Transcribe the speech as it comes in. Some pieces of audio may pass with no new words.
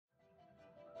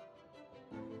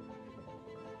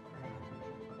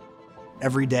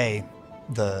Every day,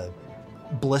 the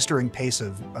blistering pace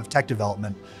of tech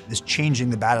development is changing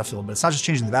the battlefield, but it's not just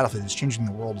changing the battlefield, it's changing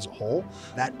the world as a whole.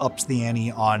 That ups the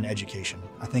ante on education.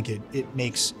 I think it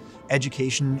makes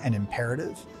education an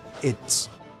imperative. It's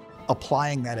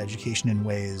applying that education in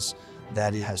ways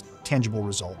that it has tangible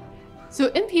result. So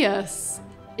NPS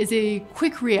is a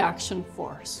quick reaction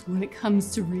force when it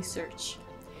comes to research.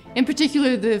 In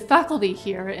particular, the faculty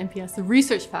here at NPS, the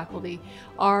research faculty,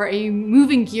 are a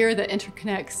moving gear that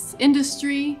interconnects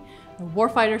industry,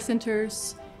 warfighter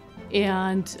centers,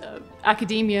 and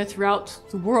academia throughout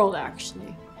the world,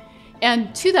 actually.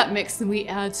 And to that mix, then we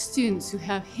add students who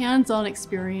have hands-on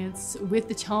experience with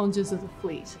the challenges of the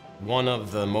fleet. One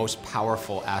of the most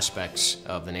powerful aspects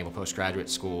of the Naval Postgraduate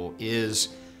School is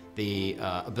the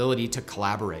ability to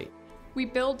collaborate. We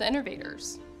build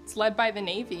innovators. It's led by the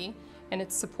Navy, and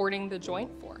it's supporting the Joint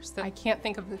Force. I can't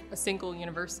think of a single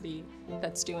university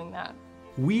that's doing that.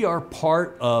 We are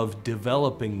part of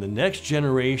developing the next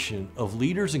generation of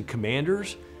leaders and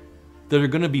commanders that are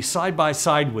going to be side by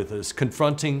side with us,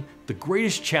 confronting the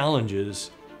greatest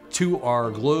challenges to our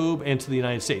globe and to the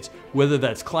United States. Whether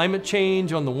that's climate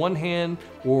change on the one hand,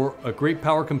 or a great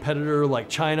power competitor like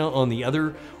China on the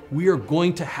other, we are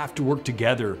going to have to work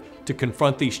together to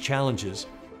confront these challenges.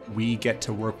 We get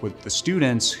to work with the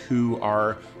students who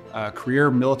are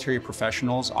career military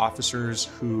professionals, officers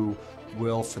who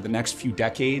will, for the next few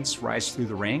decades, rise through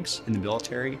the ranks in the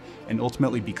military and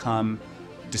ultimately become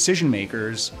decision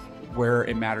makers where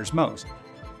it matters most.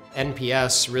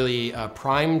 NPS really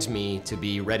primed me to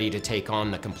be ready to take on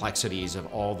the complexities of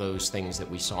all those things that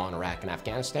we saw in Iraq and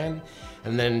Afghanistan,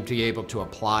 and then to be able to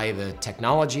apply the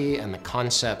technology and the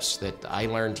concepts that I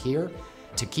learned here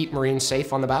to keep Marines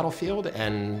safe on the battlefield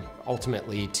and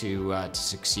ultimately to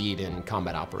succeed in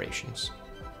combat operations.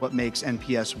 What makes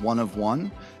NPS one of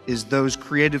one is those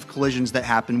creative collisions that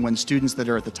happen when students that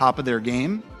are at the top of their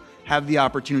game have the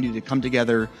opportunity to come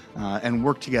together and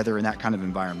work together in that kind of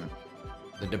environment.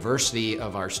 The diversity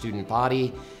of our student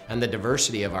body and the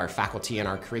diversity of our faculty and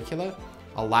our curricula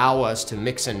allow us to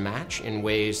mix and match in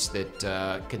ways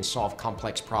that can solve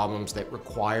complex problems that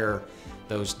require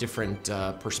those different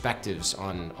perspectives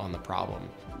on the problem.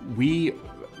 We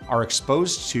are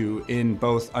exposed to, in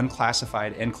both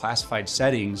unclassified and classified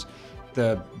settings,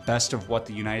 the best of what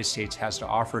the United States has to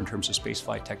offer in terms of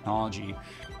spaceflight technology.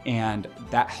 And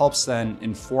that helps then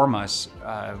inform us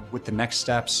with the next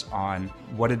steps on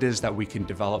what it is that we can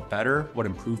develop better, what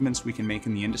improvements we can make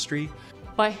in the industry.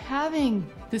 By having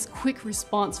this quick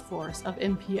response force of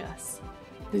NPS,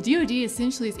 the DoD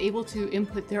essentially is able to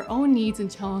input their own needs and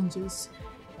challenges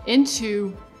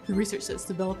into the research that's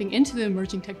developing, into the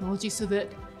emerging technology, so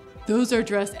that those are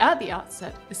addressed at the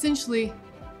outset. Essentially,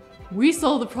 we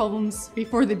solve the problems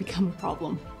before they become a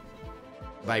problem.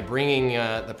 By bringing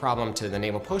the problem to the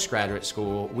Naval Postgraduate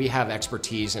School, we have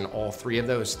expertise in all three of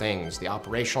those things: the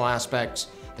operational aspects,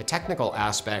 the technical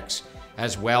aspects,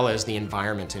 as well as the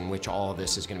environment in which all of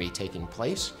this is going to be taking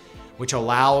place, which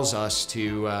allows us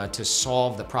to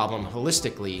solve the problem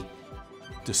holistically.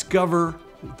 Discover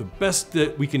the best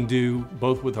that we can do,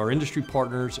 both with our industry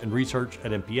partners and research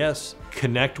at NPS,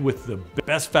 connect with the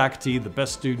best faculty, the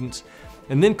best students,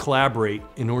 and then collaborate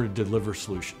in order to deliver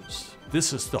solutions.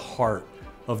 This is the heart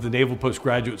of the Naval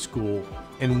Postgraduate School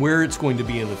and where it's going to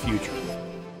be in the future.